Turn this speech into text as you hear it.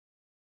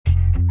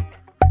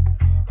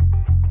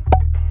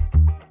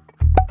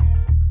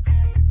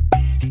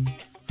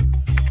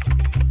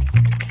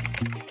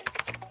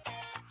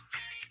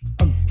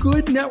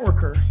good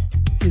networker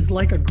is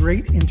like a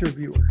great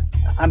interviewer.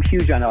 I'm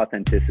huge on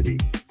authenticity,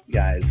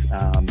 guys.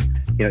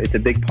 It's a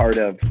big part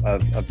of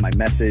my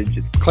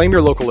message. Claim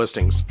your local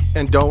listings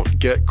and don't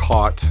get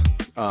caught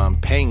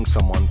paying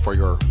someone for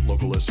your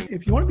local listing.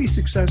 If you want to be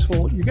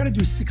successful, you got to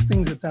do 6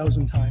 things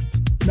 1,000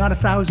 times, not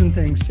 1,000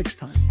 things 6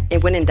 times.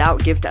 And when in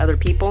doubt, give to other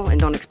people and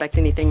don't expect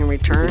anything in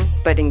return.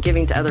 But in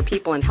giving to other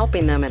people and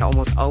helping them, it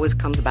almost always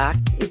comes back.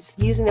 It's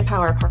using the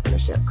power of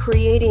partnership,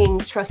 creating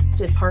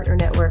trusted partner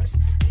networks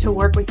to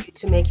work with you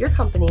to make your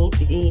company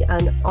be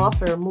an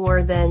offer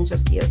more than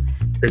just you.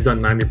 They've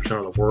done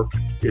 90% of the work.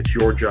 It's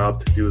your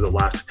job to do the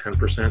last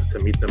 10%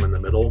 to meet them in the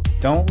middle.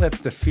 Don't let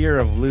the fear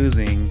of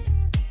losing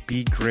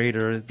be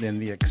greater than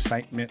the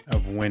excitement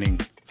of winning.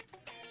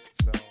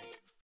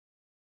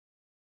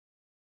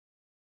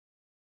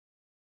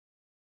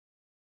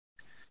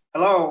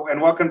 Hello,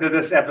 and welcome to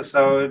this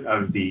episode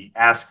of the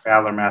Ask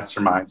Fowler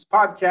Masterminds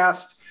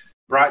podcast,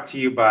 brought to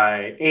you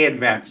by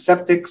Advanced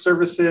Septic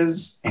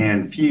Services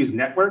and Fuse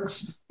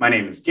Networks. My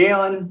name is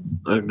Galen.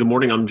 Good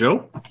morning, I'm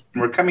Joe.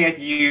 And we're coming at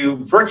you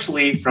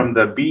virtually from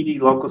the BD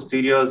local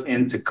studios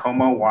in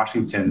Tacoma,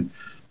 Washington.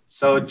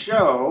 So,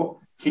 Joe,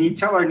 can you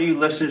tell our new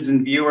listeners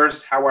and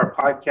viewers how our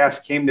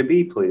podcast came to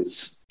be,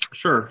 please?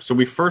 Sure. So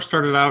we first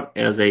started out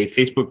as a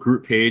Facebook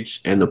group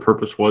page, and the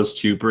purpose was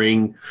to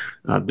bring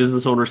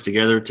business owners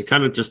together to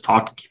kind of just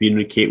talk and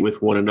communicate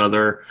with one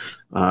another,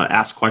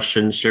 ask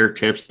questions, share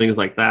tips, things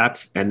like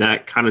that. And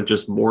that kind of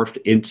just morphed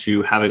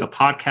into having a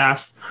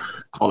podcast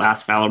called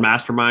Ask Fowler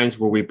Masterminds,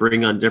 where we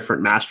bring on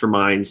different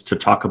masterminds to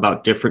talk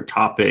about different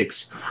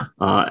topics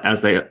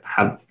as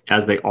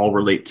they all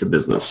relate to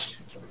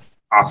business.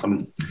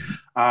 Awesome.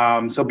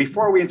 So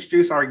before we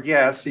introduce our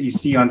guests that you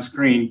see on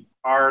screen,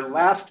 our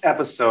last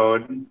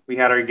episode, we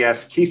had our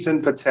guest,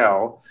 Kisan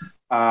Patel.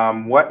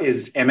 What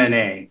is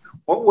M&A?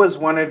 What was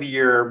one of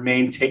your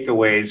main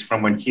takeaways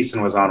from when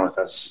Kisan was on with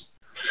us?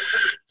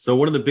 So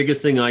one of the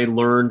biggest thing I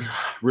learned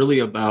really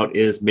about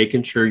is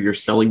making sure you're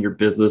selling your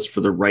business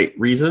for the right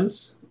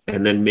reasons,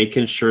 and then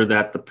making sure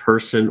that the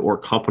person or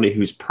company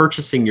who's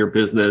purchasing your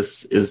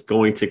business is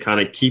going to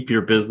kind of keep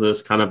your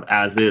business kind of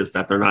as is,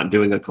 that they're not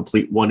doing a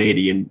complete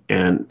 180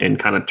 and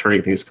kind of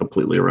turning things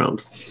completely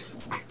around.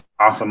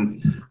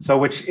 Awesome. So,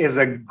 which is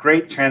a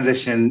great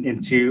transition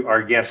into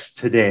our guest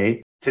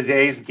today.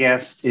 Today's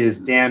guest is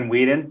Dan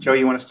Weedin. Joe,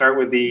 you want to start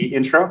with the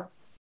intro?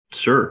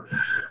 Sure.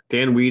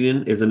 Dan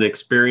Weedin is an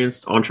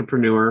experienced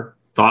entrepreneur,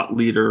 thought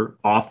leader,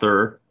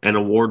 author, and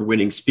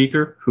award-winning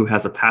speaker who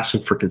has a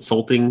passion for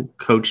consulting,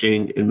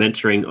 coaching, and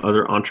mentoring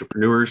other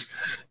entrepreneurs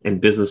and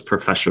business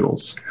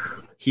professionals.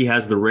 He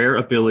has the rare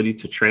ability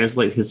to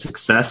translate his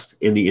success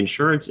in the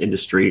insurance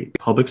industry,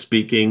 public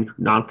speaking,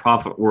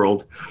 nonprofit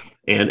world,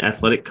 and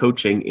athletic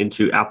coaching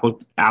into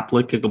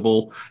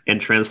applicable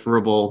and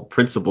transferable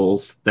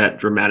principles that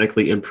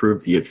dramatically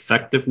improve the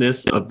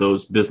effectiveness of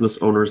those business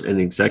owners and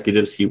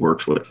executives he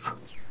works with.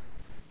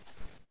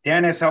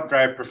 Dan has helped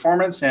drive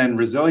performance and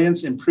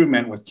resilience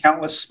improvement with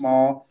countless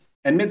small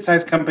and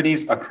mid-sized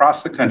companies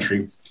across the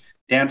country.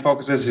 Dan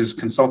focuses his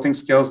consulting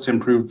skills to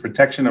improve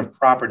protection of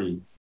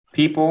property,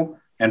 people,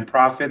 and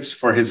profits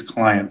for his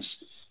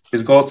clients.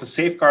 His goal is to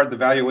safeguard the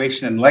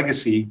valuation and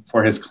legacy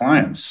for his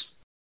clients.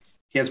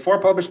 He has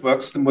 4 published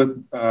books,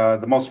 with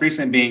the most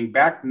recent being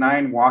Back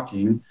 9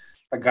 Walking,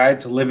 A Guide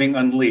to Living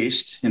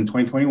Unleashed in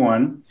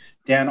 2021.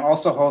 Dan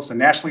also hosts a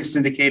nationally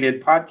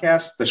syndicated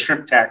podcast, the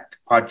Shrimp Tack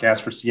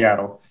podcast for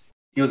Seattle.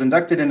 He was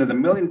inducted into the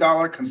 $1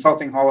 Million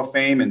Consulting Hall of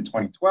Fame in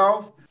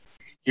 2012.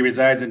 He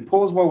resides in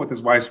Poolsville with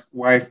his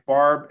wife,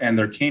 Barb, and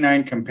their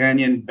canine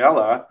companion,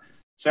 Bella.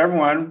 So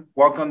everyone,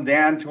 welcome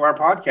Dan to our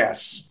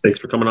podcast. Thanks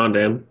for coming on,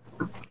 Dan.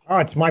 Oh,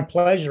 it's my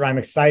pleasure. I'm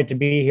excited to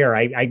be here.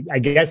 I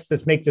guess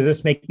does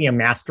this make me a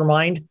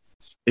mastermind?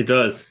 It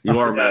does. You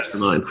are a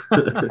mastermind.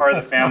 Part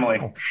of the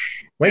family.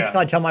 Wait till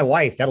I tell my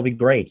wife. That'll be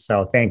great.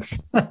 So thanks.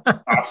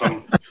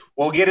 Awesome.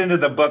 We'll get into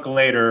the book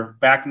later.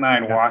 Back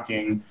 9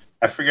 Walking.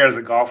 I figure as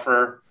a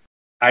golfer,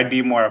 I'd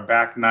be more a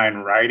back 9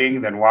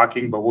 riding than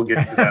walking, but we'll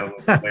get to that a little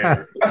bit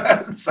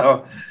later.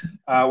 So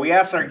we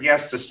ask our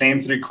guests the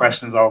same 3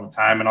 questions all the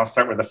time, and I'll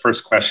start with the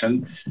first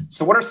question.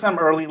 So what are some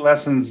early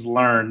lessons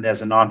learned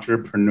as an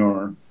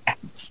entrepreneur?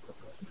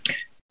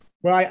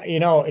 Well,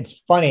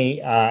 it's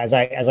funny, as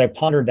I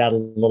pondered that a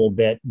little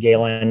bit,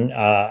 Galen,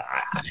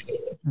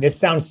 this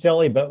sounds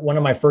silly, but one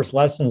of my first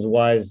lessons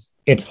was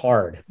it's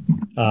hard.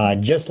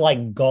 Just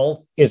like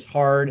golf is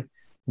hard,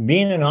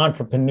 being an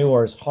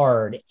entrepreneur is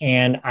hard.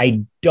 And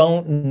I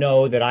don't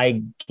know that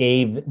I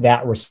gave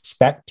that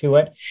respect to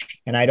it.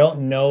 And I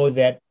don't know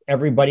that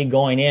everybody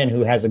going in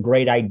who has a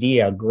great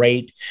idea, a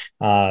great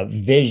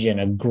vision,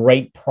 a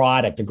great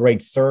product, a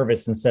great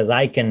service, and says,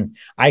 I can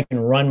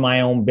run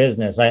my own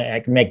business. I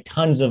can make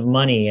tons of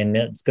money and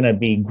it's going to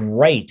be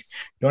great.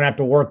 Don't have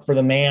to work for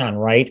the man,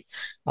 right?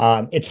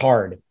 It's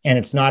hard and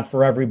it's not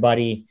for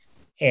everybody.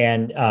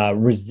 And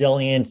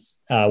resilience,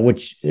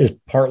 which is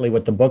partly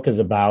what the book is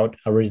about,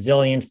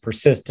 resilience,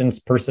 persistence,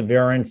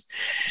 perseverance,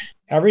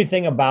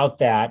 everything about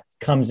that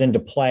comes into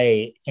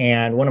play.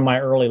 And one of my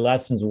early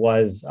lessons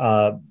was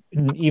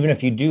even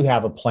if you do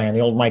have a plan, the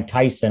old Mike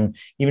Tyson,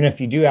 even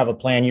if you do have a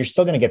plan, you're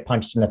still going to get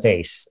punched in the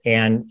face,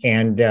 and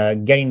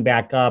getting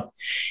back up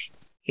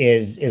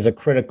is a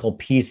critical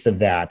piece of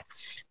that.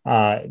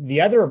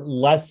 The other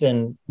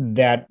lesson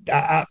that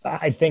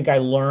I think I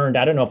learned,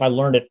 I don't know if I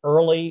learned it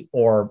early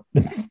or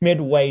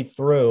midway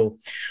through,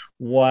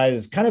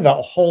 was kind of the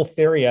whole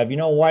theory of, you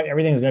know what,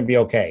 everything's going to be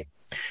okay.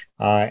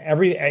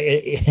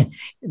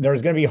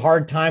 There's going to be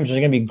hard times, there's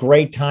going to be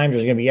great times,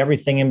 there's going to be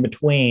everything in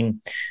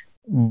between.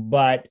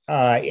 But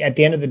at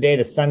the end of the day,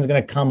 the sun's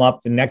going to come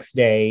up the next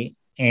day,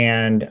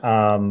 and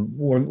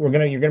you're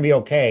going to be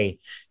okay.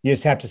 You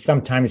just have to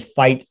sometimes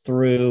fight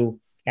through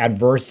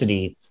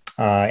adversity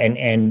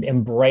and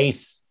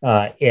embrace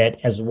it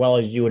as well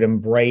as you would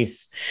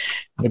embrace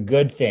the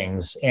good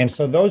things. And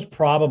so those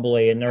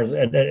probably, and there's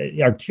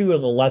are two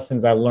of the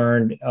lessons I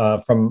learned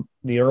from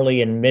the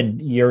early and mid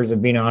years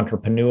of being an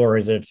entrepreneur,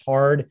 is that it's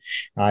hard.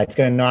 It's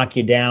going to knock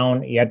you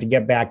down. You have to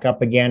get back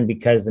up again,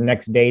 because the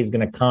next day is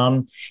going to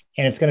come,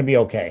 and it's going to be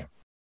okay.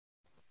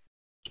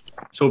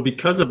 So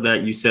because of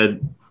that, you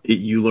said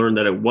you learned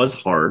that it was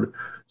hard.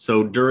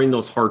 So during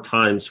those hard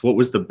times, what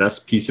was the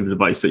best piece of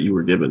advice that you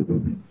were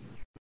given?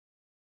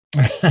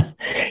 I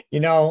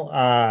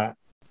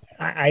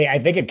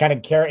think it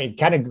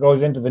kind of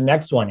goes into the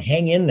next one.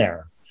 Hang in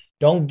there.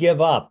 Don't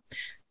give up,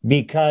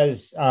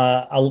 because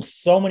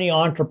so many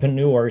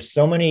entrepreneurs,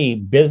 so many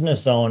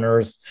business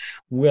owners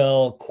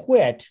will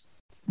quit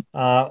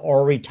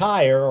or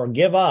retire or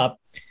give up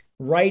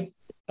right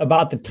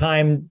about the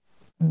time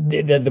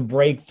the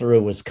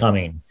breakthrough is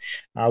coming.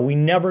 We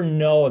never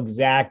know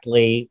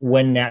exactly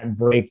when that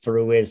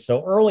breakthrough is.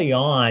 So early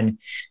on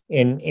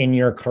in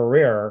your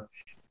career,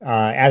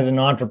 as an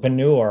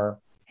entrepreneur,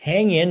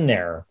 hang in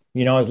there,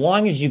 as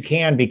long as you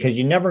can, because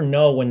you never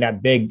know when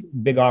that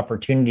big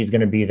opportunity is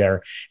going to be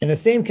there. And the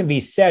same can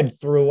be said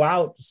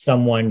throughout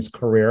someone's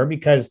career,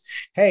 because,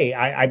 hey,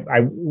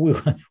 I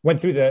went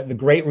through the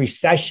Great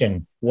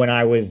Recession when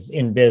I was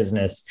in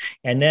business.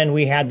 And then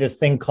we had this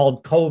thing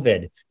called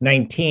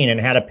COVID-19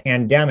 and had a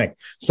pandemic.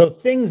 So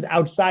things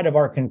outside of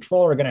our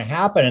control are going to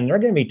happen. And there are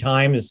going to be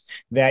times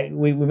that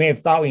we may have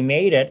thought we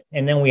made it,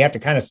 and then we have to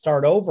kind of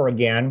start over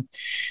again.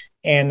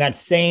 And that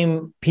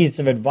same piece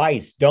of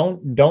advice,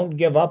 don't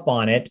give up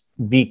on it,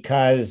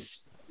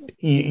 because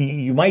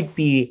you might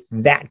be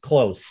that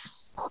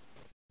close.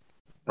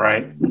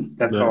 Right.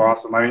 That's so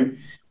awesome. I mean,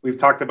 we've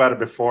talked about it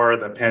before,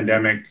 the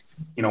pandemic.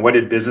 What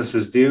did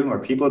businesses do or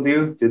people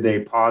do? Did they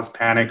pause,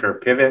 panic, or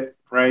pivot?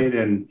 Right.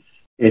 And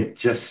it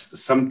just,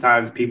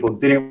 sometimes people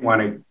didn't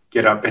want to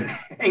get up and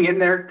hang in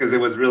there because it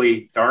was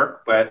really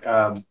dark. But,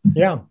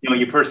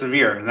 you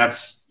persevere. And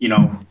that's,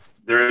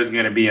 there is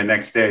going to be a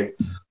next day.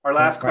 Our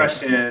last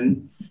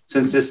question,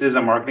 since this is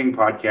a marketing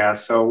podcast,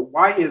 so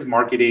why is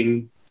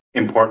marketing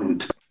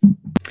important?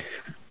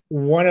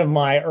 One of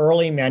my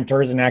early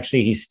mentors, and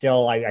actually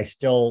I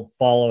still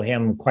follow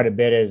him quite a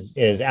bit,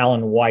 is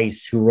Alan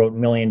Weiss, who wrote $1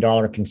 Million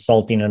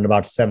Consulting and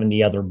about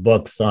 70 other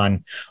books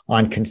on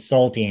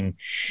consulting.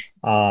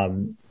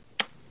 And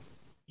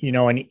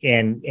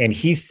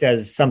he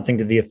says something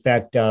to the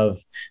effect of,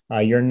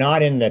 you're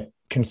not in the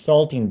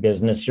consulting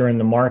business, you're in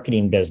the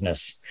marketing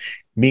business.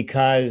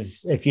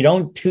 Because if you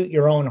don't toot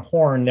your own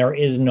horn, there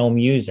is no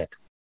music.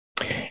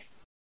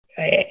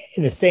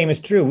 The same is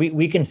true.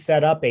 We can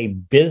set up a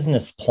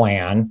business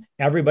plan.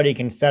 Everybody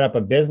can set up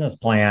a business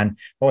plan,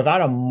 but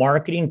without a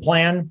marketing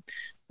plan,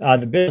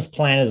 the business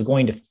plan is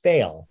going to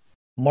fail.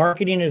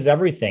 Marketing is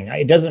everything.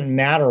 It doesn't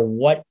matter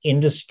what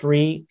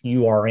industry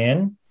you are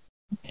in.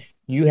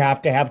 You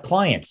have to have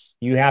clients.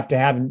 You have to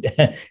have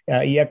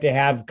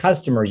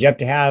customers. You have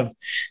to have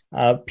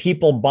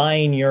people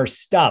buying your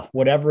stuff,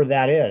 whatever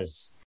that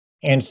is.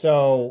 And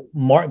so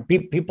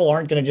people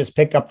aren't going to just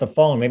pick up the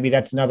phone. Maybe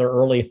that's another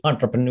early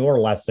entrepreneur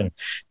lesson.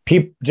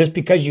 Just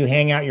because you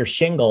hang out your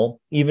shingle,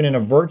 even in a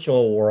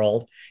virtual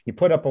world, you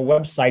put up a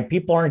website,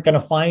 people aren't going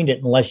to find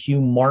it unless you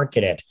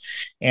market it.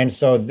 And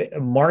so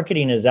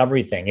marketing is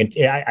everything.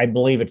 I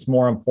believe it's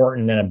more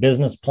important than a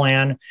business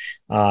plan.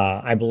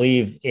 I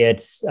believe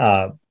it's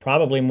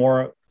probably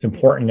more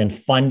important than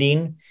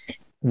funding.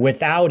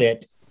 Without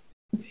it,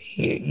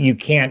 you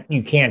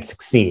can't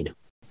succeed.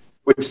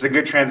 Which is a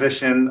good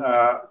transition.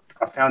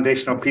 A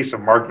foundational piece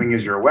of marketing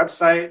is your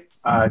website.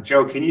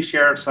 Joe, can you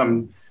share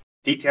some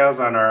details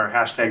on our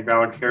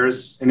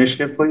 #ValidCares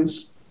initiative,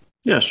 please?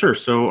 Yeah, sure.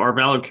 So our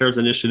Valid Cares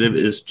initiative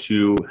is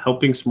to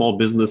helping small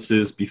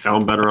businesses be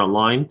found better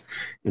online.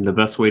 And the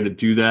best way to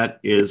do that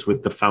is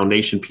with the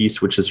foundation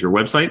piece, which is your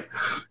website.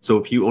 So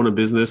if you own a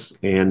business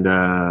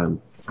and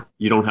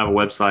you don't have a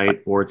website,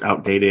 or it's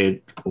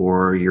outdated,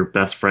 or your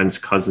best friend's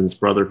cousin's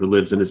brother who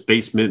lives in his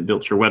basement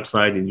built your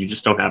website and you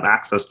just don't have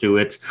access to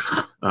it,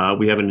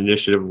 we have an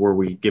initiative where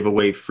we give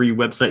away free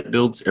website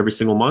builds every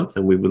single month,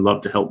 and we would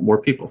love to help more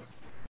people.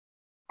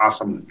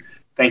 Awesome.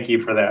 Thank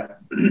you for that.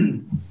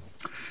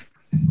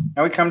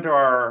 Now we come to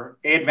our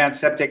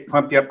Advanced Septic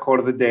Pump You Up quote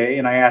of the day,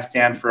 and I asked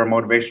Dan for a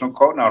motivational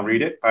quote, and I'll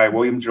read it by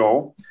William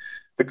Joel.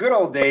 The good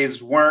old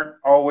days weren't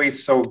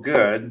always so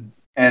good,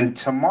 and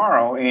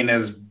tomorrow ain't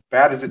as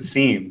bad as it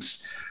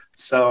seems.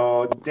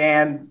 So,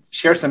 Dan,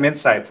 share some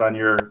insights on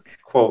your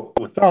quote.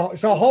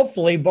 So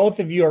hopefully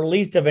both of you are at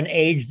least of an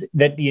age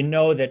that you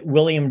know that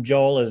William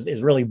Joel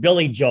is really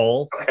Billy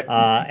Joel.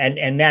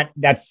 And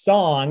that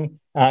song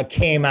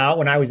came out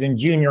when I was in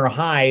junior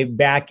high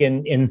back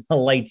in the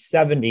late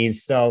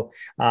 70s. So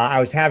I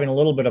was having a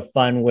little bit of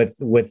fun with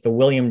the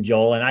William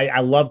Joel. And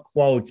I love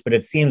quotes, but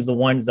it seems the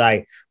ones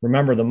I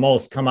remember the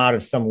most come out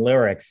of some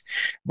lyrics.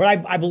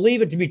 But I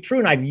believe it to be true,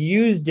 and I've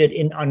used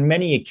it on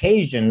many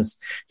occasions.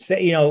 So,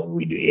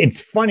 it's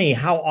funny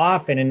how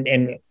often,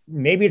 and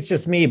maybe it's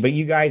just me, but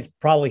you guys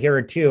probably hear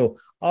it too.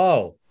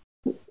 Oh,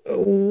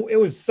 it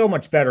was so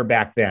much better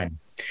back then.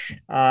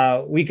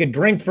 We could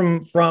drink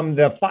from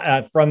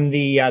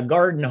the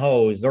garden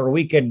hose, or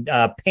we could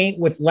paint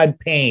with lead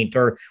paint,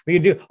 or we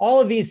could do all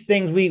of these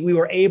things we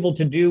were able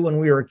to do when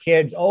we were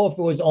kids. Oh, if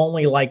it was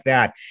only like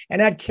that.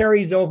 And that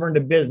carries over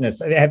into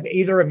business. Have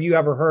either of you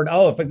ever heard,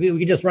 if we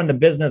could just run the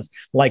business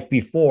like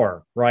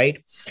before,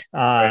 right?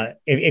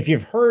 If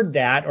you've heard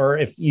that, or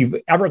if you've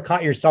ever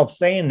caught yourself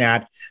saying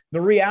that,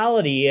 the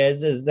reality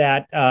is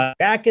that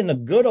back in the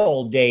good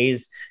old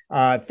days,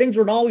 things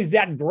weren't always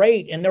that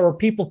great, and there were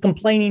people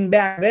complaining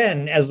back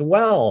then as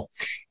well.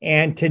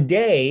 And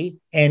today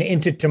and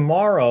into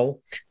tomorrow,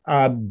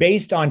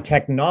 based on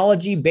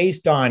technology,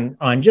 based on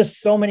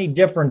just so many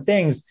different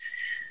things,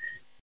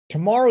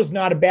 tomorrow's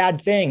not a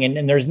bad thing,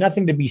 and there's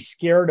nothing to be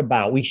scared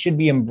about. We should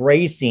be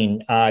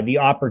embracing the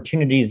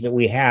opportunities that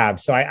we have.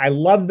 So I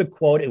love the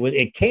quote.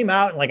 It came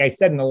out, like I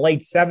said, in the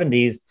late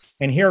 70s,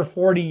 and here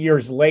 40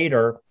 years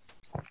later,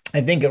 I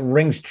think it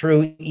rings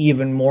true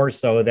even more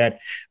so that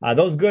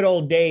those good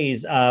old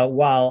days,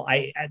 while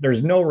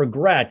there's no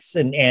regrets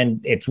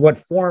and it's what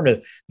formed us,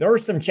 there were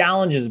some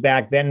challenges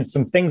back then and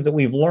some things that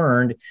we've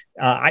learned.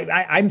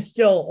 I'm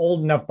still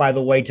old enough, by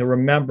the way, to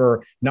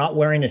remember not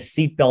wearing a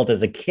seatbelt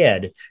as a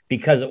kid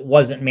because it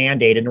wasn't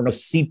mandated. There were no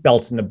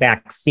seatbelts in the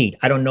back seat.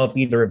 I don't know if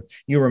either of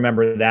you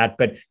remember that,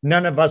 but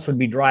none of us would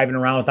be driving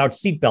around without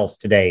seatbelts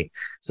today.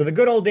 So the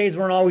good old days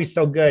weren't always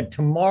so good.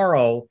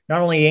 Tomorrow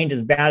not only ain't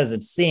as bad as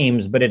it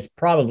seems, but it's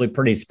probably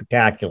pretty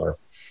spectacular.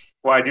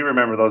 Well, I do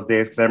remember those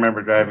days because I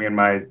remember driving in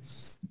my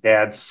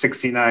dad's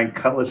 69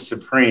 Cutlass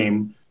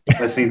Supreme,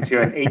 listening to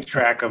an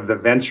 8-track of The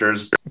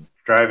Ventures,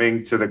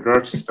 driving to the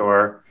grocery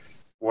store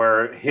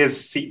where his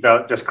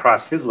seatbelt just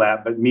crossed his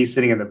lap, but me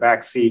sitting in the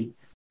back seat,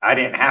 I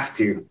didn't have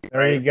to.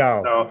 There you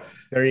go. So,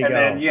 there you go.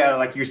 And then,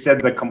 like you said,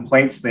 the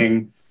complaints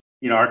thing,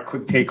 our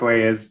quick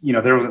takeaway is,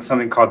 there wasn't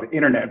something called the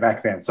internet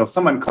back then. So if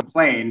someone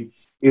complained,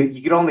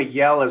 you could only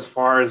yell as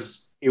far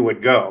as it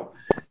would go.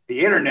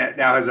 The internet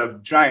now has a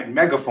giant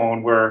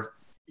megaphone where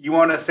you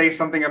want to say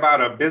something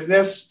about a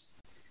business,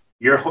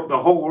 the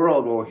whole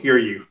world will hear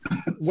you.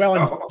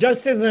 Well,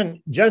 just as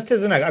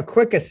a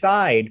quick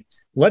aside,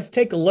 let's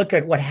take a look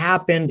at what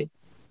happened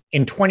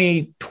in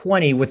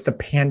 2020 with the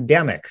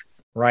pandemic,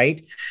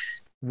 right?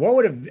 What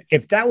would have,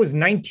 if that was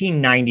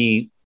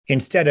 1990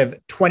 instead of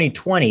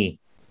 2020,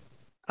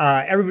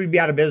 everybody would be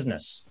out of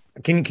business.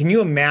 Can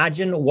you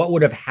imagine what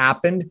would have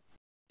happened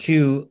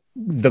to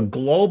the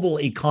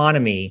global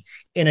economy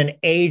in an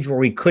age where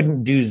we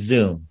couldn't do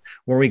Zoom,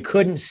 where we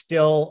couldn't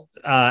still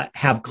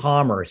have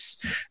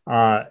commerce?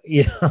 I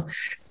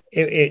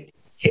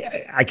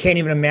can't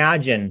even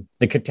imagine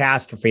the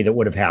catastrophe that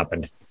would have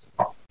happened.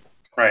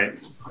 Right.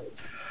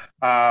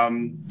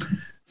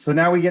 So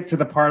now we get to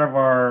the part of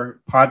our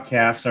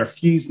podcast, our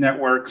Fuse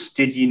Networks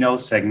Did You Know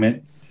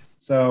segment.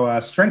 So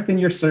strengthen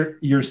your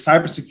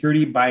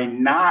cybersecurity by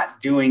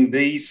not doing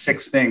these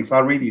 6 things.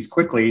 I'll read these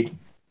quickly.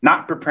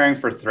 Not preparing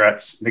for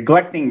threats,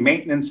 neglecting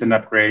maintenance and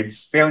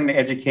upgrades, failing to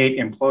educate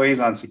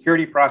employees on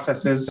security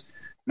processes,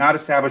 not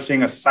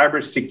establishing a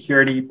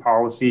cybersecurity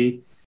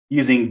policy,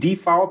 using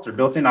defaults or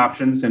built-in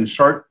options, and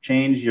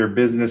shortchange your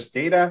business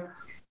data.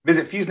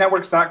 Visit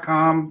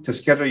fusenetworks.com to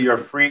schedule your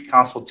free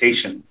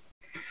consultation.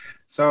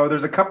 So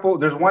there's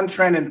one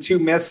trend and 2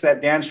 myths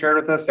that Dan shared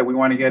with us that we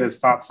want to get his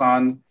thoughts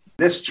on.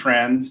 This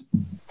trend,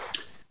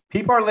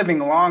 people are living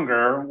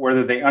longer,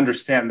 whether they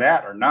understand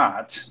that or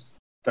not.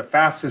 The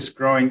fastest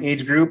growing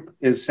age group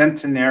is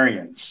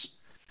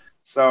centenarians.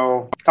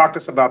 So talk to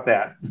us about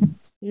that.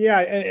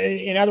 Yeah.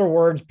 In other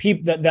words,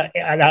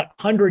 that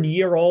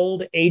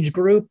 100-year-old age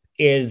group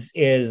is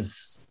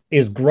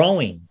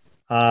growing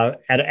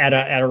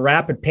at a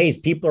rapid pace.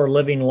 People are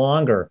living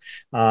longer.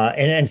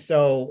 And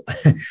so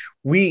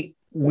we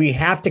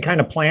have to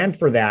kind of plan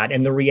for that.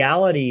 And the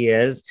reality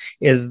is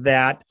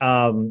that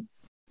from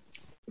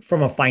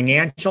a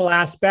financial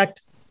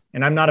aspect,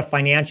 and I'm not a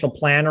financial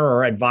planner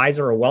or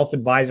advisor or wealth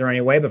advisor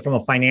anyway, but from a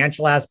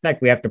financial aspect,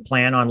 we have to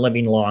plan on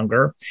living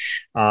longer.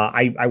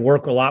 I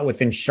work a lot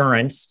with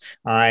insurance.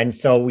 And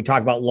so we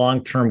talk about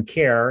long-term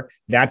care.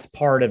 That's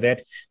part of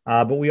it.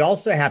 But we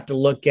also have to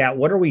look at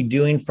what are we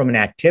doing from an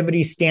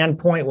activity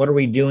standpoint? What are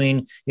we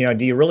doing?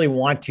 Do you really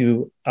want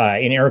to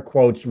in air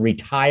quotes,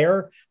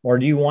 retire, or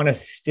do you want to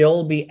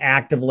still be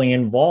actively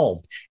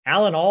involved?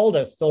 Alan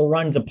Alda still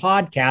runs a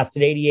podcast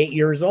at 88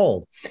 years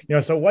old.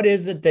 So what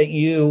is it that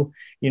you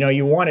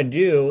want to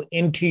do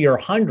into your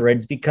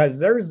hundreds? Because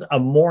there's a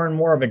more and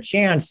more of a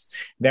chance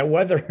that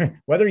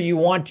whether you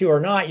want to or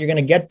not, you're going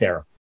to get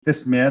there.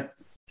 This myth,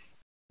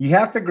 you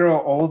have to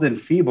grow old and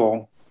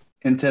feeble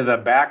into the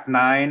back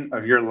nine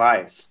of your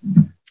life.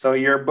 So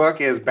your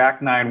book is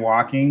Back Nine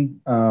Walking.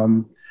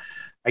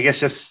 I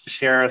guess just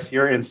share us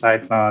your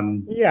insights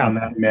on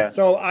that myth.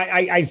 So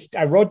I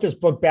wrote this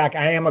book back.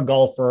 I am a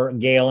golfer,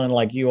 Galen,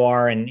 like you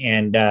are,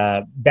 and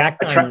Back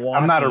Nine Walking.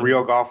 I'm not a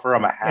real golfer.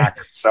 I'm a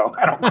hacker, so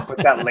I don't put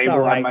that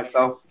label on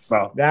myself.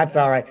 So that's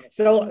all right.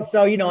 So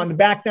on the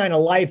Back Nine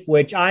of Life,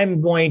 which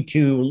I'm going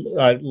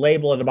to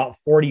label at about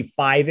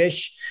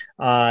 45-ish.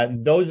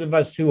 Those of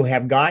us who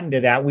have gotten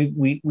to that,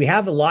 we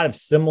have a lot of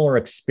similar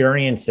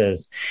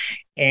experiences.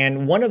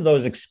 And one of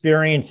those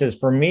experiences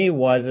for me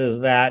is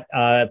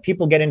that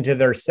people get into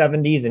their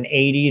 70s and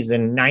 80s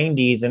and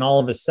 90s, and all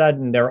of a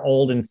sudden they're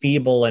old and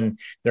feeble, and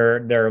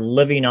they're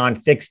living on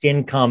fixed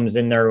incomes,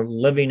 and they're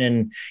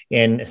living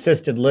in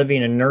assisted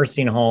living and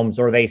nursing homes,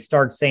 or they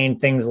start saying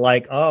things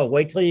like, "Oh,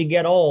 wait till you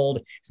get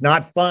old. It's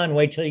not fun.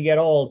 Wait till you get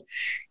old."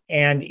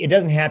 And it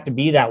doesn't have to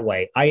be that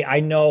way. I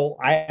know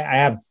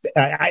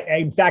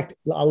in fact,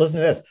 listen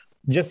to this.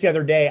 Just the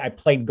other day, I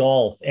played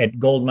golf at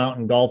Gold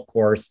Mountain Golf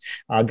Course,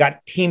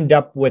 got teamed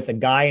up with a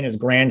guy and his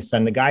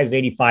grandson. The guy's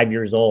 85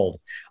 years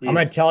old. Jeez. I'm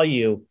going to tell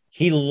you,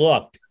 he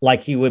looked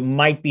like he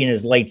might be in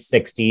his late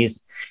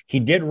 60s. He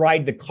did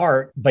ride the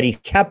cart, but he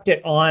kept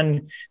it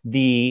on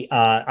the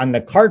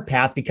cart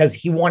path because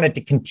he wanted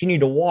to continue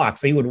to walk.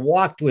 So he would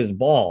walk to his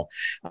ball.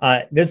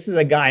 This is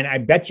a guy, and I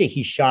bet you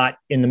he shot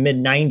in the mid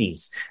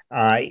 90s.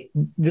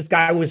 This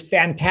guy was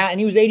fantastic, and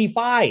he was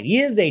 85. He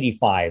is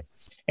 85.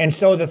 And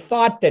so the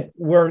thought that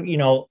we're,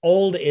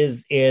 old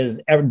is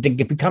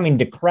becoming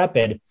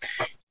decrepit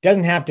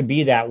doesn't have to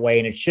be that way,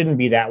 and it shouldn't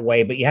be that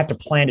way, but you have to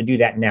plan to do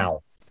that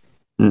now.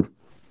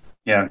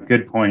 Yeah,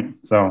 good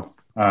point. So,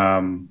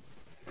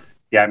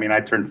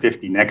 I turned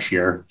 50 next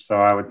year. So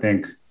I would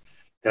think,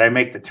 did I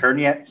make the turn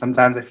yet?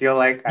 Sometimes I feel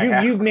like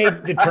you've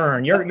made the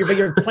turn.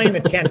 You're playing the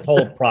 10th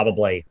hole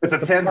probably. It's a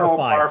 10th hole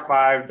par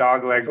 5,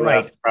 dog legs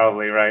left,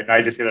 probably, right?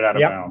 I just hit it out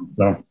of bounds.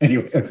 So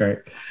anyway, okay.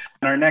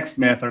 And our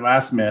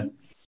last myth,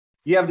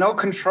 you have no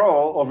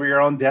control over your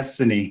own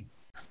destiny.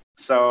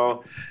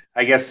 So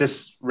I guess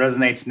this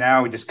resonates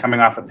now. We're just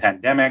coming off a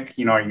pandemic. Are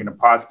you going to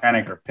pause,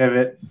 panic, or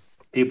pivot?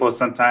 People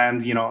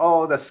sometimes,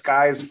 the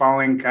sky's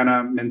falling kind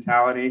of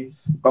mentality.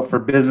 But for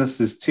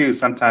businesses too,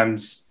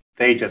 sometimes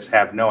they just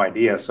have no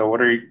idea. So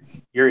what are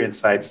your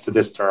insights to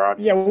this, to our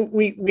audience? Yeah,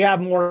 we have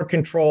more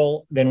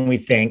control than we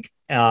think.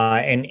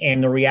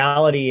 And the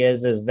reality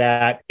is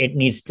that it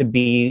needs to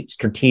be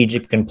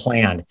strategic and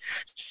planned.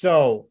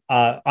 So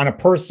on a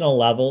personal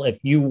level, if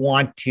you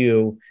want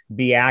to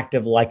be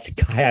active like the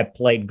guy I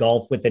played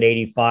golf with at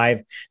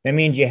 85, that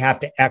means you have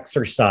to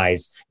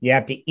exercise. You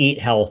have to eat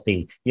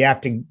healthy. You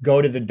have to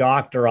go to the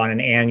doctor on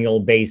an annual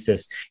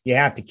basis. You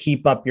have to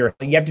keep up you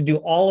have to do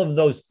all of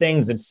those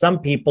things that some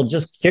people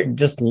just they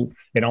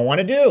don't want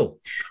to do.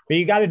 But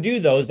you got to do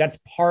those. That's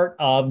part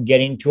of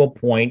getting to a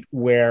point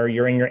where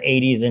you're in your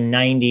 80s and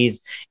 90s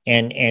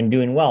and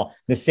doing well.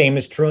 The same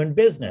is true in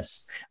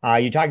business.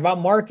 You talked about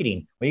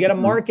marketing. Well, you got to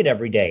market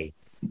every day.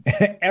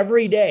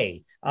 Every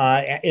day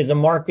is a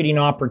marketing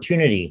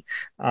opportunity.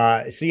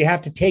 So you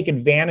have to take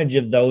advantage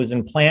of those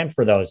and plan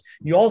for those.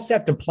 You also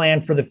have to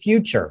plan for the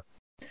future.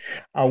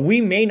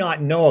 We may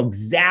not know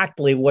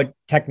exactly what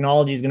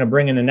technology is going to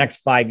bring in the next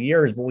 5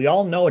 years, but we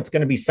all know it's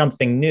going to be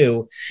something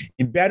new.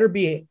 You better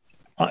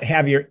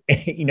have your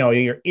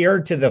ear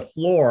to the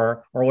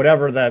floor, or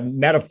whatever the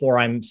metaphor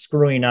I'm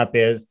screwing up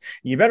is.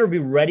 You better be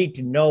ready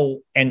to know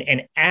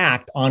and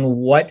act on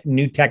what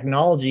new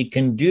technology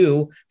can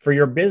do for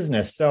your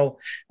business. So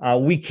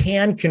we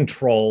can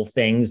control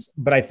things,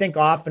 but I think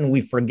often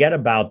we forget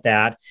about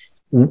that.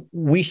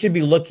 We should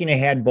be looking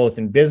ahead, both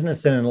in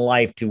business and in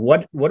life, to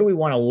what do we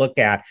want to look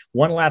at?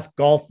 One last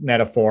golf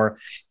metaphor.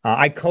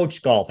 I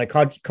coach golf. I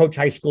coach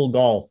high school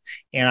golf.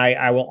 And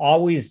I will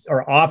always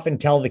or often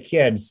tell the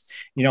kids,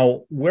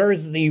 where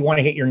is you want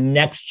to hit your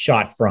next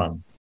shot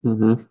from?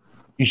 Mm-hmm.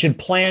 You should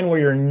plan where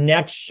your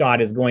next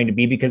shot is going to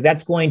be, because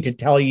that's going to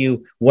tell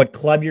you what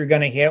club you're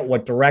going to hit,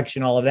 what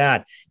direction, all of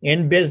that.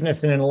 In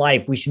business and in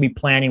life, we should be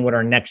planning what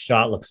our next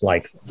shot looks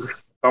like.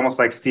 Almost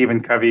like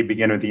Stephen Covey,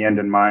 begin with the end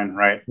in mind,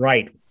 right?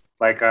 Right.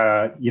 Like,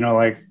 I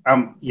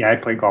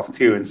play golf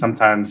too. And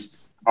sometimes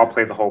I'll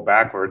play the hole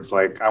backwards.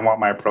 Like, I want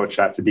my approach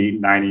shot to be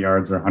 90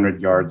 yards or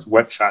 100 yards.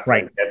 What shot do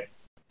I get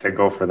to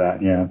go for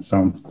that? Yeah.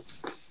 So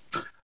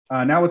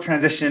now we'll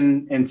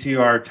transition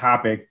into our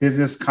topic,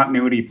 business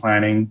continuity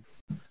planning.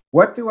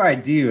 What do I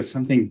do if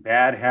something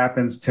bad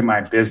happens to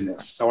my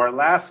business? So our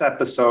last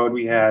episode,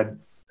 we had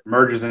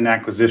mergers and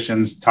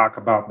acquisitions, talk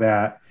about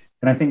that.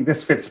 And I think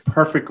this fits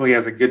perfectly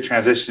as a good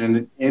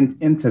transition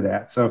into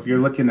that. So if you're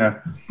looking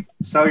to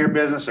sell your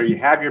business, or you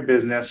have your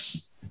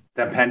business,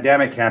 the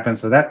pandemic happens,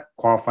 so that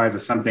qualifies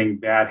as something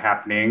bad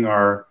happening,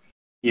 or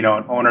an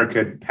owner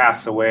could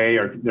pass away,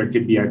 or there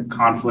could be a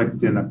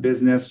conflict in a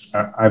business.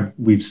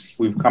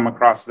 We've come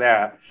across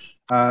that.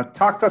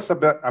 Talk to us a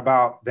bit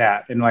about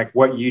that and like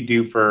what you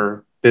do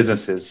for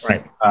businesses.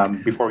 Right.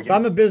 Before we get So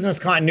I'm a business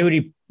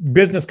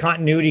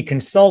continuity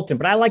consultant,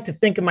 but I like to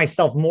think of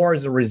myself more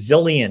as a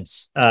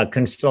resilience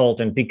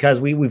consultant, because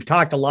we've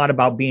talked a lot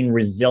about being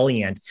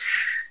resilient.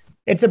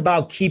 It's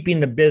about keeping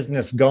the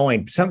business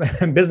going. Some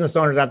business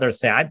owners out there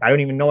say, I don't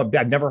even know.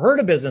 I've never heard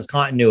of business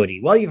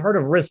continuity. Well, you've heard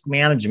of risk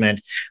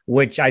management,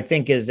 which I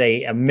think is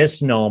a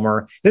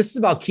misnomer. This is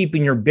about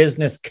keeping your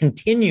business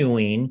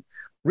continuing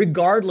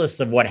regardless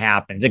of what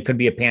happens. It could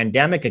be a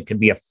pandemic. It could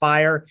be a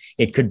fire.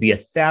 It could be a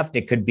theft.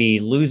 It could be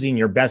losing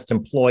your best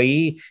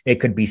employee. It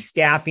could be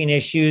staffing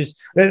issues.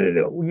 We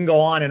can go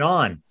on and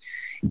on.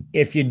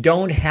 If you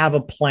don't have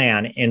a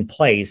plan in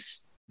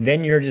place,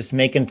 then you're just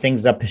making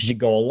things up as you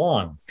go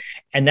along.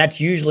 And that's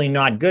usually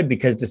not good,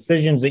 because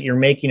decisions that you're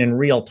making in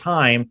real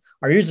time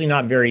are usually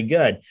not very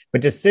good.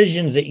 But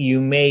decisions that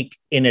you make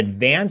in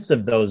advance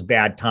of those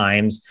bad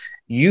times,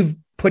 you've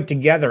put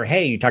together,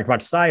 hey, you talked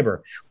about cyber.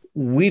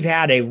 We've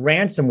had a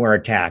ransomware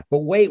attack, but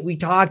wait, we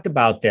talked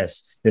about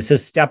this. This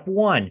is step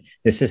one.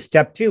 This is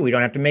step two. We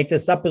don't have to make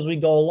this up as we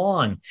go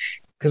along.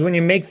 Because when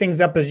you make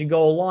things up as you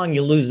go along,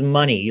 you lose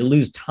money, you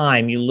lose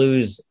time, you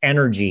lose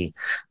energy,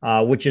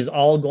 which is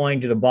all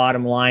going to the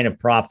bottom line of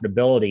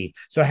profitability.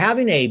 So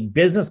having a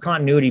business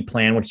continuity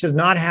plan, which does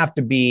not have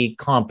to be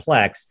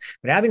complex,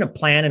 but having a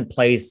plan in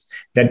place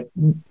that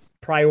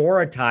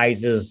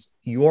prioritizes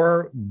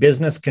your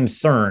business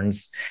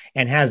concerns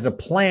and has a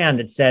plan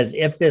that says,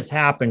 if this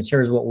happens,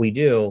 here's what we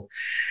do.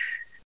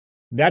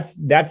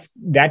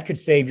 That could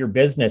save your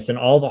business and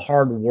all the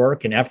hard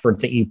work and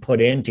effort that you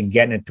put into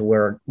getting it to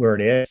where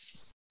it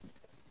is.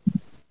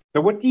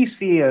 So what do you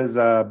see as,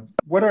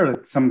 what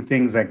are some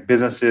things that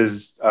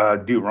businesses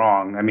do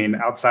wrong? I mean,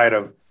 outside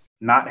of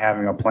not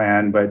having a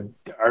plan, but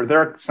are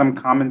there some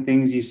common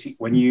things you see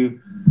when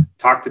you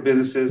talk to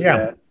businesses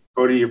that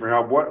go to you for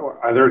help? What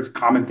are there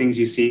common things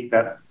you see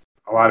that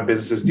a lot of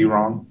businesses do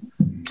wrong?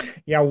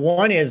 Yeah,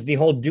 one is the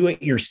whole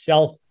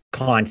do-it-yourself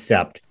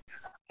concept.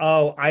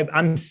 Oh,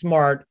 I'm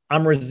smart.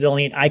 I'm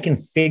resilient. I can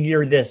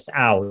figure this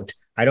out.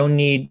 I don't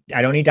need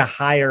to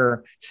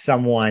hire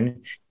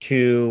someone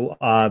to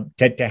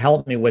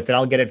help me with it.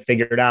 I'll get it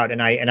figured out.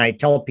 And I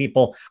tell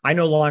people I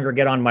no longer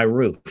get on my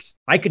roof.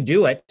 I could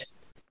do it.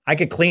 I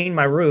could clean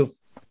my roof,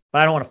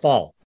 but I don't want to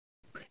fall.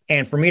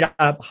 And for me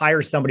to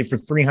hire somebody for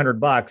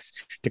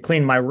 $300 to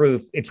clean my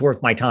roof, it's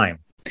worth my time.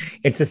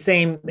 It's the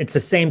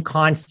same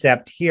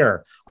concept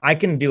here. I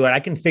can do it.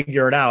 I can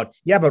figure it out.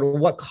 Yeah, but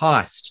what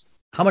cost?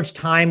 How much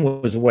time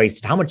was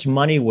wasted? How much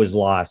money was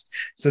lost?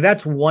 So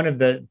that's one of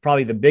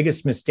probably the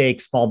biggest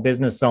mistakes small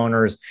business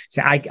owners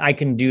say, I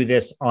can do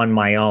this on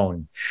my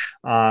own.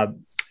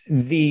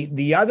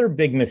 The other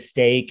big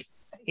mistake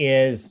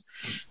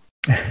is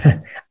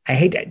I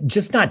hate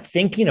just not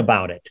thinking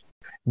about it.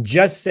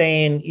 Just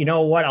saying, you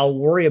know what, I'll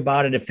worry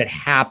about it if it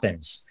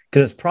happens,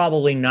 because it's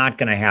probably not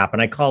going to happen.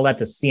 I call that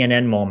the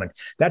CNN moment.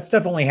 That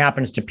stuff only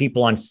happens to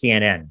people on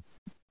CNN,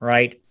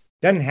 right?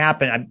 Doesn't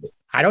happen.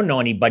 I don't know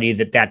anybody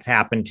that's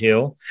happened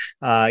to.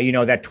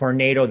 That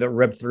tornado that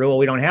ripped through. Well,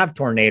 we don't have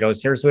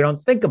tornadoes here, so we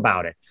don't think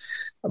about it.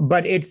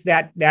 But it's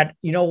that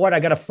you know what, I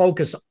got to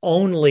focus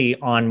only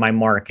on my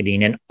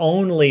marketing and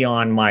only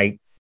on my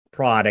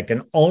product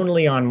and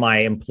only on my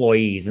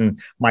employees and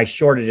my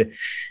shortage.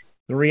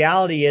 The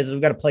reality is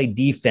we've got to play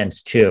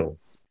defense too.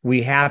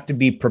 We have to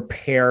be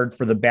prepared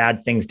for the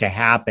bad things to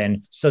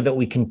happen so that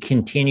we can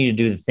continue to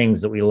do the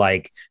things that we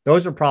like.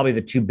 Those are probably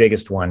the two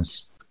biggest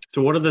ones.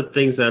 So one of the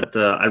things that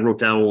I wrote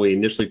down when we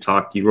initially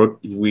talked,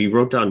 we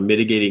wrote down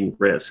mitigating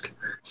risk.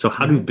 So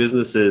how do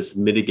businesses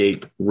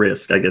mitigate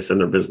risk, I guess, in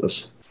their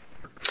business?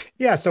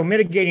 Yeah, so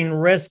mitigating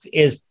risk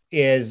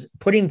is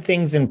putting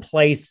things in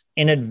place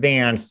in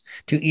advance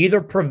to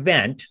either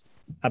prevent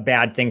a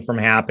bad thing from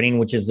happening,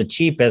 which is the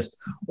cheapest,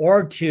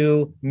 or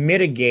to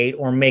mitigate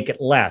or make it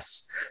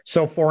less.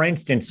 So for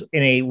instance,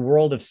 in a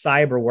world of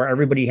cyber where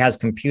everybody has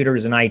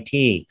computers and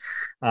IT,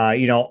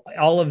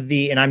 all of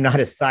and I'm not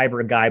a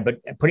cyber guy,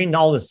 but putting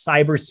all the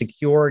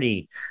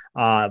cybersecurity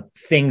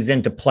things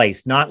into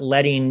place, not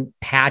letting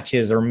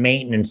patches or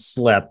maintenance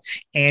slip,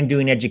 and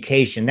doing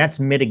education,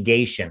 that's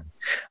mitigation.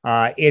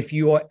 If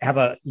you have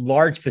a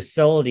large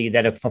facility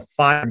that if a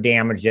fire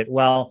damaged it,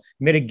 well,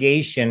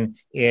 mitigation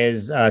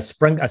is a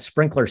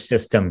sprinkler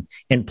system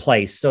in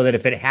place so that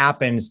if it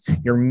happens,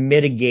 you're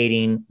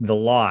mitigating the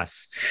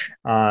loss.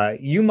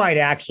 You might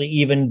actually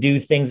even do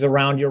things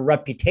around your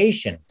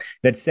reputation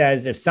that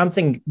says, if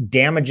something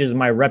damages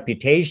my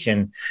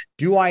reputation,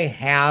 do I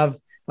have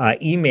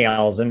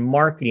emails and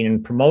marketing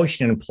and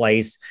promotion in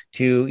place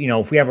to,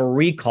 if we have a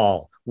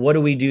recall, what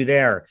do we do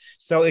there?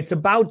 So it's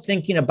about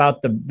thinking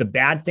about the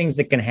bad things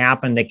that can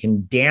happen that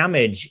can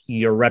damage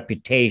your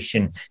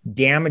reputation,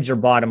 damage your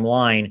bottom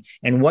line,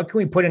 and what can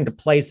we put into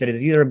place that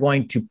is either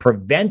going to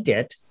prevent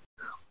it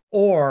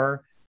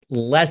or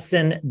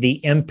lessen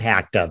the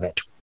impact of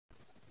it.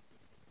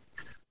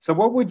 So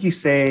what would you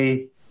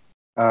say,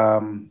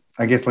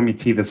 I guess let me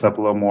tee this up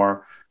a little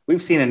more.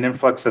 we've seen an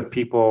influx of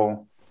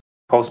people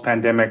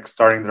post-pandemic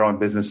starting their own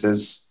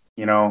businesses.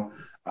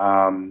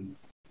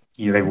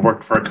 They've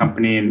worked for a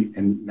company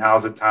and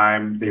now's the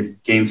time.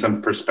 They've gained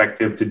some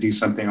perspective to do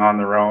something on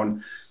their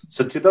own.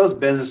 So to those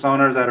business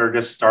owners that are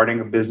just starting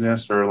a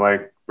business or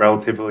like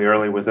relatively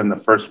early within the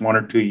first 1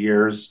 or 2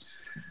 years,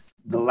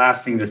 the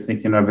last thing they're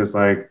thinking of is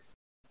like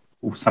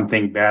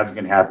something bad's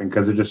going to happen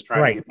because they're just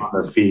trying to get on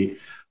their feet.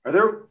 Are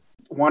there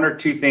 1 or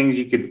 2 things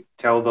you could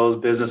tell those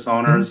business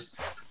owners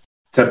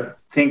to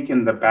think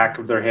in the back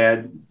of their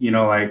head?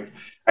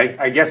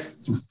 I guess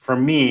for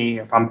me,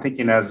 if I'm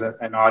thinking as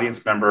an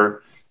audience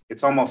member,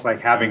 it's almost like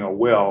having a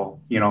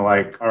will, all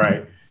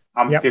right,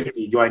 I'm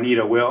 50. Do I need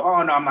a will?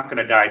 Oh, no, I'm not going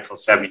to die till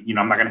 70.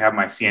 I'm not going to have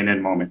my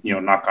CNN moment,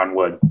 knock on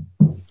wood.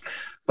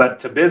 But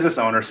to business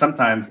owners,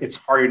 sometimes it's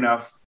hard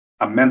enough,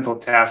 a mental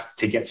task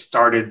to get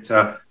started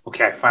to,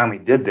 okay, I finally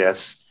did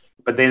this,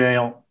 but then they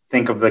don't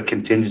think of the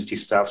contingency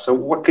stuff. So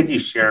what could you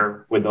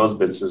share with those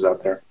businesses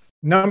out there?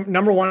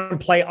 Number one,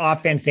 play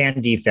offense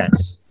and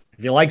defense.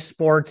 If you like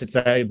sports, it's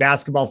a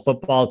basketball,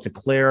 football, it's a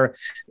clear.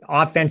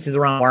 Offense is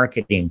around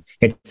marketing.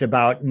 It's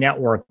about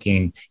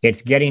networking.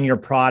 It's getting your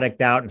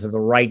product out into the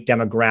right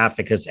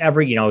demographic. It's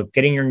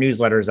getting your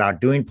newsletters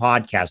out, doing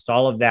podcasts,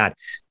 all of that.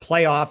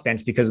 Play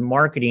offense because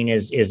marketing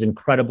is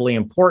incredibly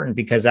important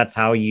because that's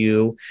how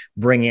you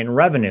bring in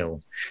revenue.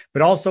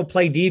 But also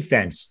play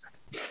defense.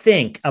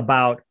 Think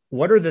about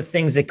what are the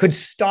things that could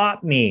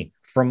stop me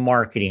from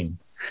marketing,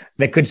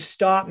 that could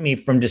stop me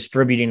from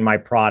distributing my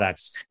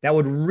products, that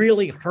would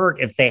really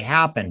hurt if they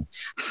happen.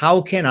 How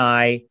can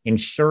I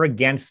insure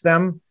against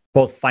them,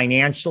 both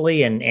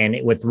financially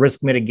and with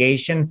risk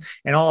mitigation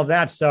and all of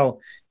that?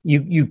 So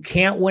you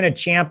can't win a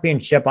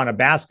championship on a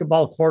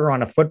basketball court or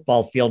on a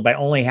football field by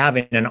only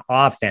having an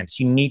offense.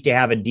 You need to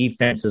have a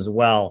defense as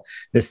well.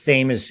 The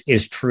same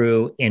is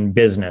true in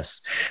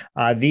business.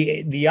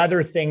 The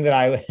other thing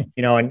that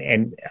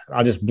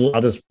I'll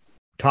just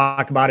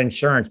talk about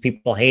insurance.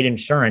 People hate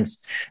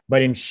insurance,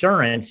 but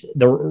insurance,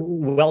 the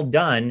well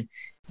done,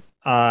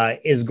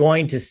 is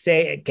going to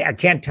say, I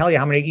can't tell you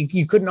how many,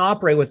 you couldn't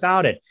operate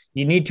without it.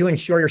 You need to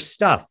insure your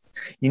stuff.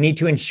 You need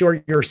to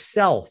insure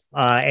yourself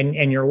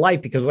and your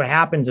life, because what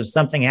happens if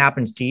something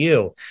happens to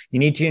you? You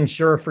need to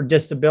insure for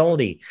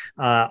disability.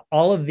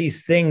 All of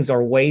these things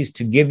are ways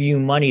to give you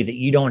money that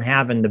you don't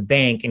have in the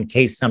bank in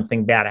case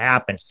something bad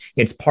happens.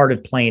 It's part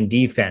of playing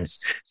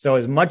defense. So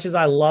as much as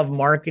I love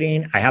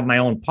marketing, I have my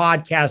own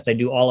podcast, I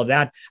do all of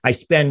that. I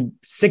spend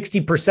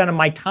 60% of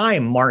my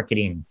time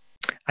marketing.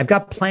 I've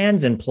got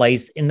plans in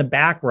place in the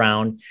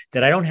background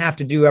that I don't have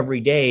to do every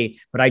day,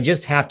 but I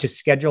just have to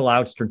schedule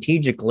out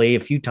strategically a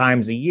few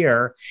times a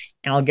year,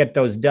 and I'll get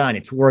those done.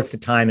 It's worth the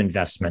time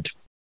investment.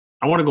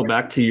 I want to go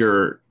back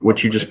to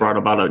what you just brought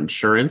about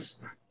insurance.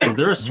 Is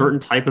there a certain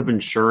type of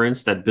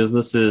insurance that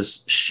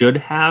businesses should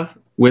have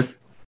with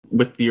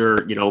your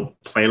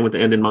plan with the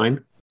end in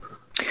mind?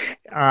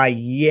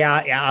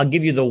 Yeah, I'll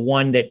give you the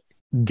one that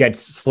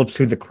slips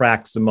through the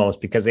cracks the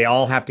most, because they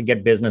all have to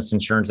get business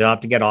insurance. They all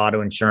have to get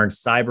auto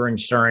insurance. Cyber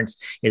insurance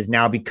is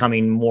now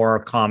becoming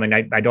more common.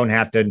 I don't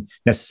have to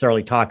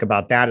necessarily talk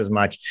about that as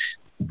much.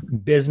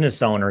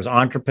 Business owners,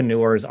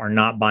 entrepreneurs are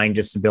not buying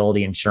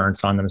disability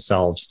insurance on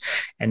themselves.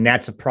 And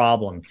that's a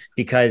problem,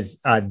 because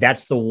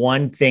that's the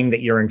one thing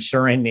that you're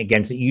insuring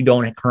against that you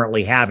don't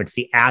currently have. It's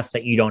the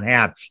asset you don't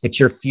have. It's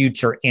your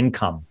future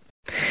income.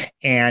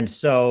 And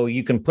so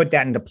you can put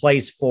that into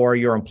place for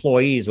your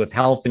employees with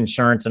health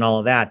insurance and all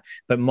of that.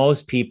 But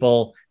most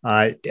people,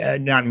 a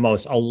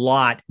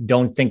lot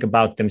don't think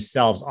about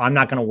themselves. I'm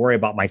not going to worry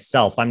about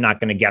myself. I'm not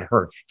going to get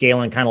hurt.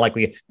 Galen, kind of like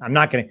you're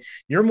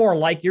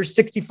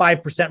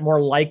 65% more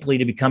likely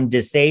to become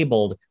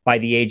disabled by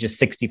the age of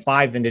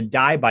 65 than to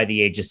die by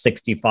the age of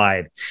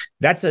 65.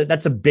 That's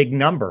a big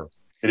number.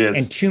 It is.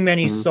 And too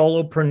many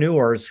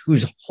solopreneurs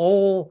whose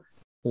whole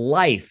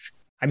life,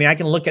 I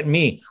can look at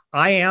me.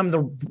 I am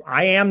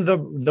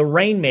the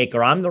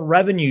rainmaker. I'm the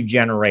revenue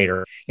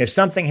generator. If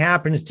something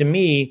happens to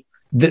me,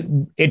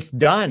 it's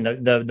done.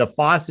 The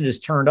faucet is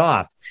turned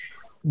off.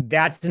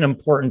 That's an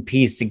important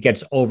piece that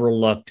gets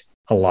overlooked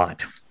a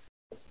lot.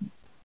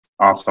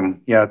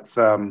 Awesome. Yeah, it's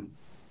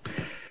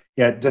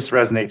it just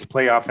resonates.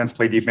 Play offense,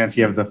 play defense.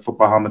 You have the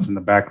football helmets in the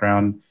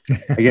background.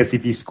 I guess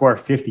if you score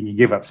 50 and you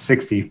give up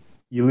 60,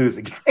 you lose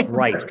the game.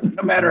 Right.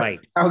 No matter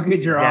how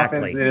good your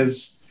offense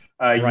is.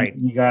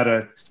 You got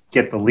to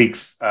get the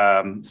leaks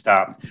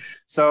stopped.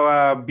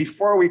 So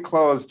before we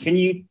close, can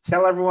you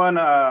tell everyone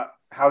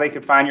how they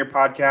could find your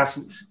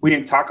podcast? We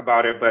didn't talk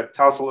about it, but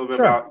tell us a little bit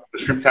about the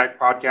Shrimp Tank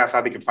podcast,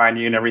 how they can find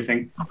you and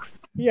everything.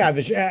 Yeah,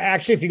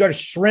 actually, if you go to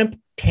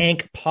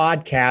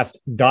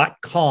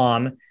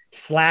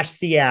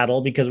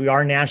shrimptankpodcast.com/Seattle, because we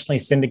are nationally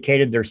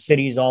syndicated. There's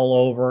cities all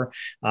over.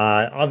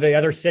 All the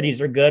other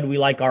cities are good. We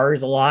like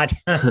ours a lot.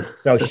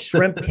 So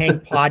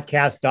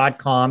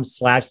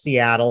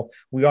shrimptankpodcast.com/Seattle.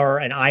 We are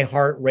an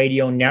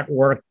iHeartRadio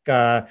network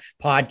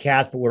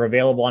podcast, but we're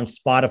available on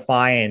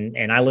Spotify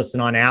and I listen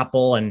on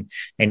Apple and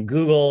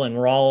Google, and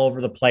we're all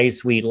over the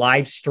place. We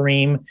live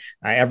stream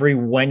every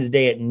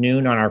Wednesday at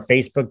noon on our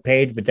Facebook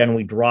page, but then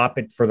we drop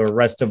it for the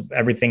rest of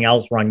everything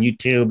else. We're on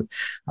YouTube.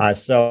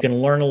 So you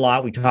can learn a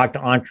lot. We talk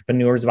to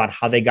entrepreneurs about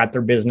how they got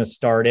their business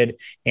started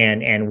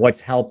and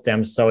what's helped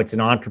them. So it's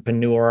an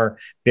entrepreneur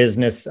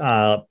business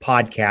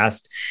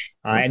podcast.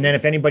 And then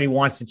if anybody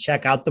wants to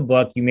check out the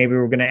book, you maybe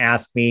were going to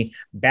ask me,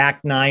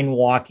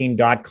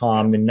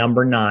 back9walking.com, the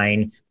number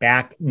 9,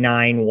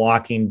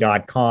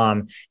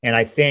 back9walking.com. And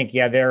I think,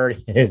 there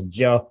it is.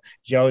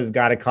 Joe's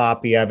got a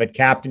copy of it.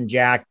 Captain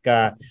Jack,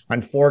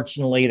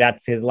 unfortunately,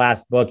 that's his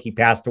last book. He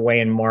passed away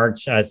in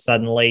March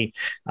suddenly,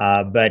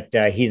 but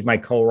he's my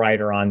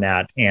co-writer on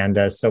that.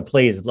 And so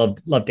please,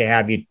 love to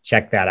have you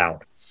check that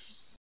out.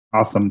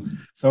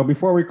 Awesome. So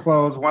before we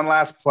close, one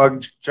last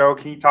plug. Joe,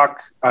 can you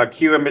talk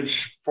Q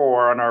Image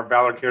 4 on our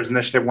Valor Cares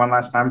initiative one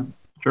last time?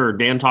 Sure.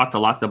 Dan talked a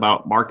lot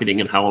about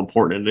marketing and how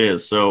important it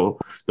is. So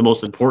the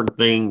most important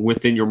thing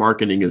within your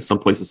marketing is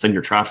someplace to send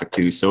your traffic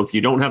to. So if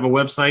you don't have a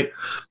website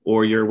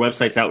or your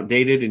website's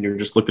outdated and you're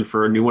just looking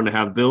for a new one to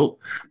have built,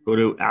 go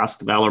to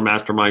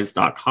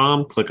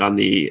askvalormasterminds.com, click on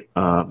the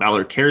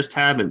Valor Cares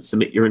tab and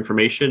submit your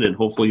information, and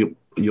hopefully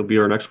you'll be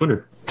our next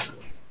winner.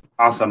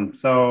 Awesome.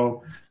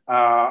 So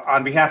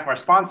on behalf of our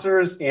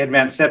sponsors,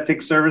 Advanced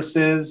Septic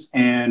Services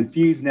and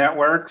Fuse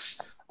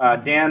Networks,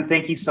 Dan,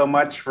 thank you so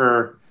much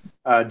for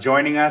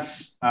joining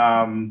us.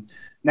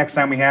 Next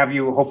time we have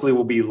you, hopefully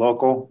we'll be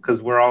local,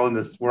 because we're all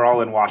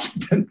in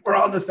Washington. We're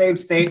all in the same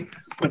state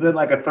within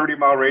like a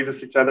 30-mile radius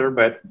of each other.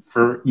 But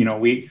for,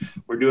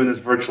 we're doing this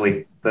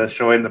virtually,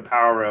 showing the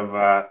power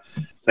of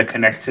the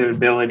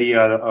connectivity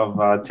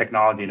of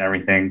technology and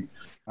everything.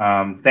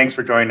 Thanks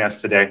for joining us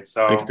today.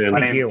 So thanks, Dan. My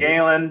name is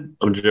Galen.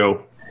 I'm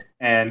Joe.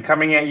 And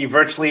coming at you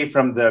virtually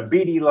from the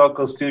BD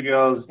Local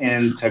Studios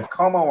in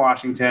Tacoma,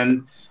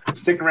 Washington.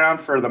 Stick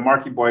around for the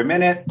Marky Boy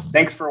Minute.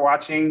 Thanks for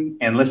watching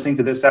and listening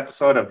to this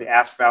episode of the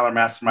Ask Valor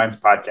Masterminds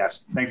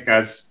podcast. Thanks,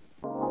 guys.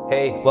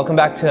 Hey, welcome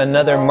back to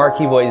another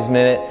Marky Boys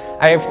Minute.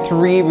 I have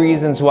 3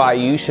 reasons why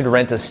you should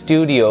rent a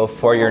studio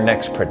for your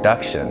next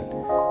production.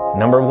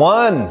 Number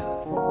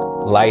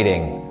 1,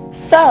 lighting.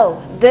 So,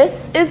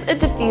 this is a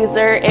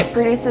diffuser. It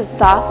produces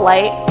soft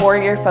light for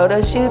your photo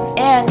shoots,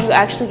 and you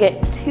actually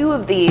get 2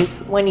 of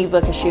these when you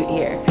book a shoot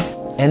here.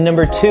 And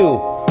number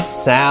 2,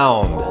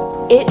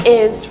 sound. It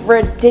is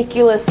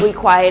ridiculously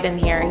quiet in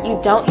here. You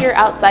don't hear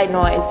outside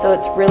noise, so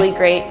it's really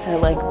great to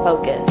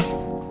focus.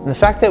 And the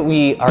fact that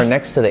we are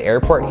next to the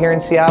airport here in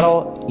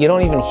Seattle, you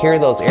don't even hear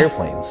those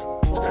airplanes.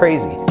 It's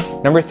crazy.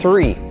 Number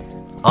 3,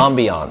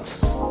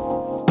 ambiance.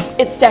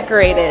 It's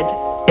decorated.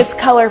 It's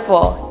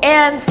colorful,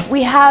 and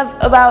we have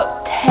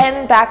about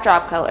 10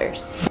 backdrop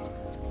colors.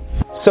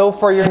 So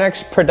for your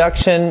next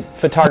production,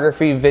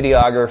 photography,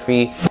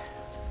 videography,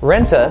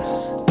 rent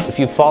us. If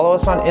you follow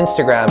us on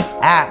Instagram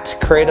at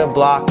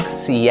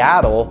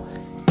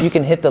CreativeBlockSeattle, you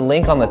can hit the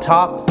link on the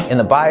top in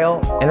the bio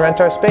and rent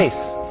our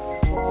space.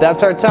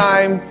 That's our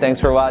time.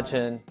 Thanks for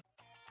watching.